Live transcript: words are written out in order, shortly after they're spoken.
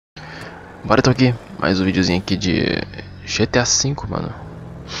Bora, tô aqui, mais um videozinho aqui de GTA V, mano.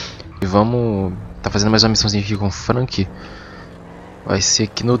 E vamos... tá fazendo mais uma missãozinha aqui com o Frank. Vai ser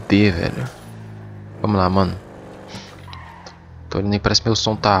aqui no D, velho. Vamos lá, mano. Tô olhando aí, parece que meu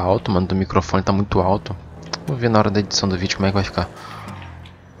som tá alto, mano, do microfone tá muito alto. Vamos ver na hora da edição do vídeo como é que vai ficar.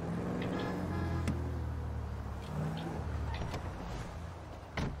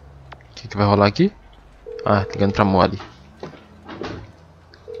 O que vai rolar aqui? Ah, ligando pra Molly.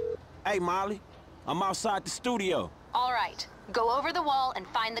 Hey, Molly, I'm outside the studio. All right, go over the wall and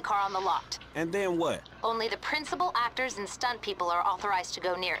find the car on the lot. And then what? Only the principal actors and stunt people are authorized to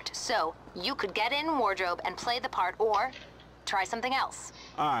go near it. So, you could get in wardrobe and play the part or try something else.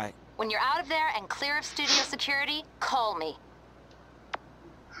 All right. When you're out of there and clear of studio security, call me.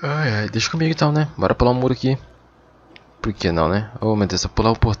 Ai, deixa comigo então, né? Bora pular um muro aqui. Por que não, né? Oh, meu Deus, é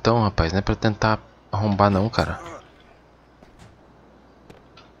pular o portão, rapaz. Não é pra tentar arrombar não, cara.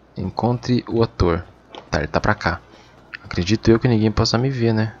 Encontre o ator. Tá, ele tá pra cá. Acredito eu que ninguém possa me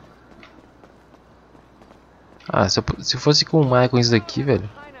ver, né? Ah, se fosse com o Michael isso daqui, velho.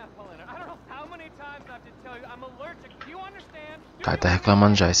 Tá, ele tá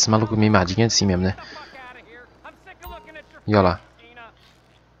reclamando já. Esse maluco mimadinho é assim mesmo, né? E olha lá.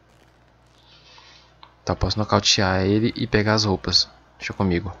 Tá, posso nocautear ele e pegar as roupas. Deixa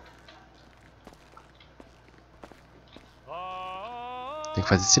comigo. Tem que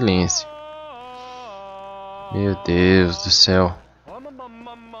fazer silêncio. Meu Deus do céu.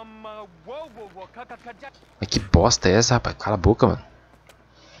 Mas que bosta é essa, rapaz? Cala a boca, mano.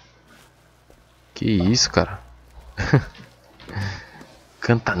 Que isso, cara.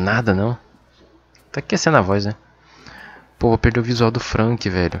 Canta nada, não. Tá aquecendo a voz, né? Pô, vou perder o visual do Frank,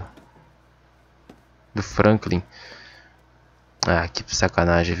 velho. Do Franklin. Ah, que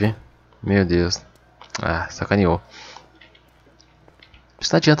sacanagem, viu? Meu Deus. Ah, sacaneou.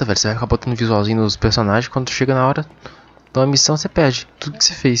 Isso não adianta, velho. Você vai ficar botando visualzinho nos personagens. Quando chega na hora de uma missão, você perde tudo que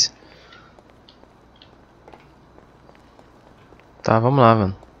você fez. Tá, vamos lá,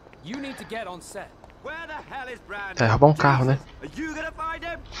 mano. Vai roubar um carro, né?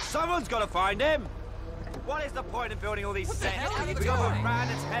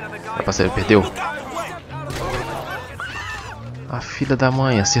 Vai, parceiro, perdeu. A filha da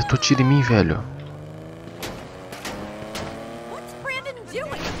mãe acertou tiro em mim, velho.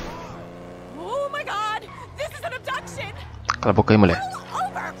 Cala a boca aí, mulher.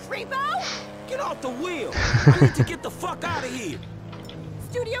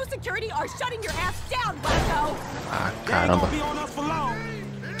 Ah, caramba.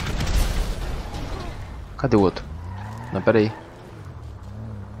 Cadê o outro? Não, pera aí.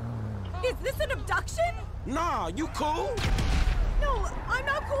 Is this an abduction? Nah, you cool? No, I'm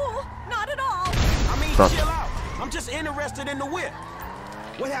not cool. Not at all. I mean, Pronto. chill out. I'm just interested in the whip.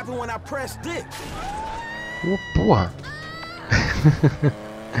 What happened when I pressed this? Ô, porra.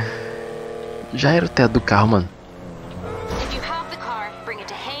 Já era o teto do carro, mano. If you have the car, bring it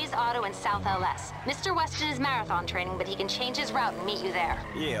to Hayes Auto in South LS. Mr. Weston is marathon training, but he can change his route and meet you there.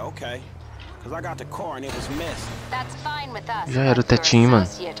 Yeah, okay. Cause I got the car and it was messy. That's fine with us. Já era o but your tetinho, mano.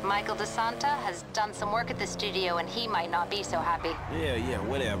 associate, Michael DeSanta, has done some work at the studio and he might not be so happy. Yeah,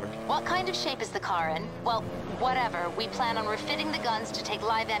 whatever. What kind of shape is the car in? Well, whatever. We plan on refitting the guns to take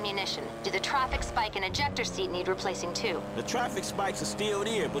live ammunition. Do the traffic spike and ejector seat need replacing too? The traffic spikes are still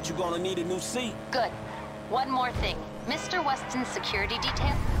there, but you're gonna need a new seat. Good. One more thing. Mr. Weston's security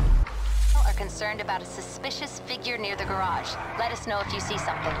detail are concerned about a suspicious figure near the garage. Let us know if you see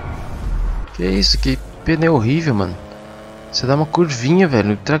something. Que isso? Que pneu horrível, mano. Você dá uma curvinha,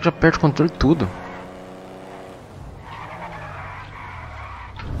 velho. O treco já perde o controle tudo.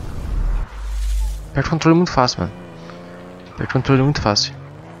 Perde o controle muito fácil, mano. Perde o controle muito fácil.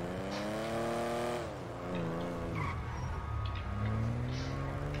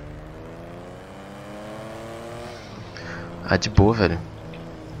 Ah, de boa, velho.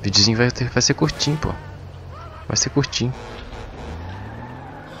 O videozinho vai ser curtinho, pô. Vai ser curtinho.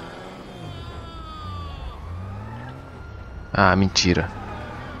 Ah, mentira.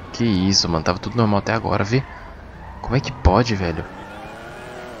 Que isso, mano. Tava tudo normal até agora, vê? Como é que pode, velho?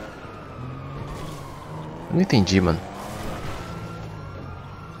 Não entendi, mano.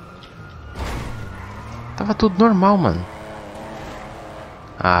 Tava tudo normal, mano.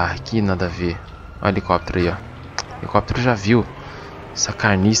 Ah, que nada a ver. Olha o helicóptero aí, ó. O helicóptero já viu. Essa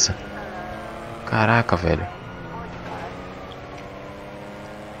carniça. Caraca, velho.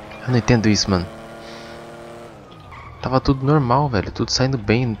 Eu não entendo isso, mano. Tava tudo normal, velho. Tudo saindo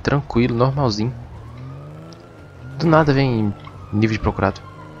bem, tranquilo, normalzinho. Do nada vem nível de procurado.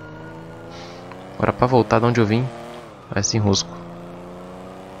 Agora pra voltar de onde eu vim, vai se enrosco.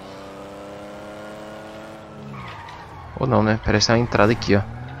 Ou não, né? Parece uma entrada aqui, ó.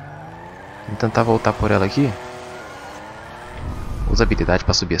 Vamos tentar voltar por ela aqui. Usa habilidade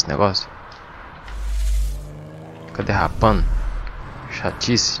pra subir esse negócio. Fica derrapando.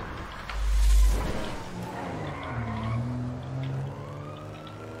 Chatice.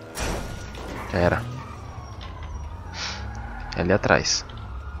 Já era. É ali atrás.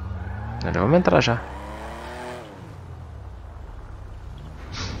 Vamos entrar já.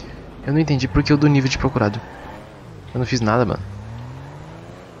 Eu não entendi porque eu dou nível de procurado. Eu não fiz nada, mano.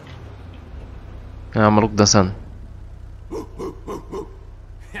 Ah, o maluco dançando.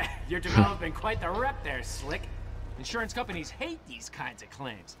 You're developing quite the rep there, Slick. Insurance companies hate these kinds of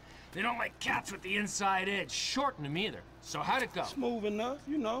claims. They don't like cats with the inside edge shorting them either. So how'd it go? Smooth enough,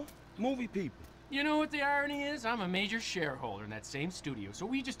 you know. Movie people. You know what the irony is? I'm a major shareholder in that same studio, so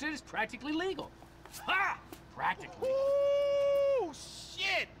what we just did is practically legal. Ha! Practically. Ooh,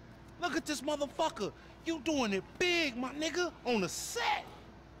 shit! Look at this motherfucker. You doing it big, my nigga, on the set.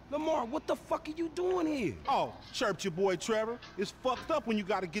 Lamar, what the fuck are you doing here? Oh, chirped your boy Trevor. It's fucked up when you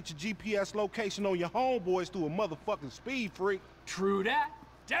gotta get your GPS location on your homeboys through a motherfucking speed freak. True that.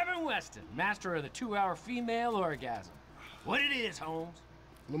 Devin Weston, master of the 2-hour female orgasm. What it is, Holmes?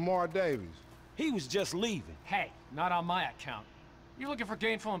 Lamar Davies. He was just leaving. Hey, not on my account. You looking for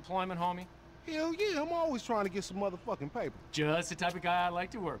gainful employment, homie? Hell yeah, I'm always trying to get some motherfucking paper. Just the type of guy I like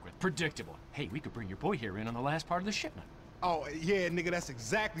to work with. Predictable. Hey, we could bring your boy here in on the last part of the shipment. Oh, yeah, nigga, that's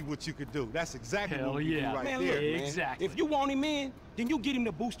exactly what you could do. That's exactly Hell what you yeah. do right Man, there. look, man. Exactly. If you want him in, then you get him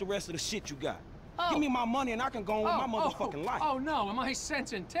to boost the rest of the shit you got. Give me my money and I can go on with my motherfucking life. Oh no, am I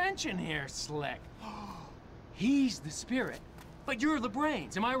sensing tension here, Slick? He's the spirit, but you're the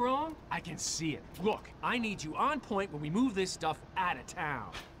brains, am I wrong? I can see it. Look, I need you on point when we move this stuff out of town.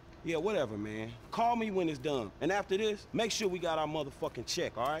 Yeah, whatever, man. Call me when it's done. And after this, make sure we got our motherfucking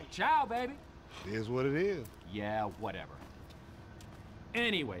check, all right? Ciao, baby. It is what it is. Yeah, whatever.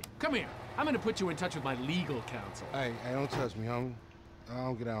 Anyway, come here. I'm gonna put you in touch with my legal counsel. Hey, don't touch me, homie. I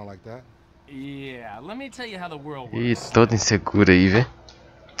don't get down like that. Yeah, let me tell you how the world Ih, works. todo inseguro aí, vê.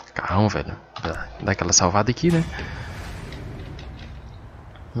 Carrão, velho. Dá aquela salvada aqui, né?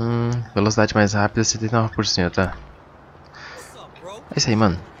 Velocidade mais rápida, 79%, tá? É isso aí,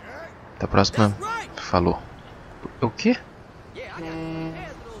 mano. Até a próxima. Falou. O quê?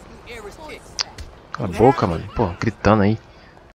 Cala a boca, mano. Pô, gritando aí.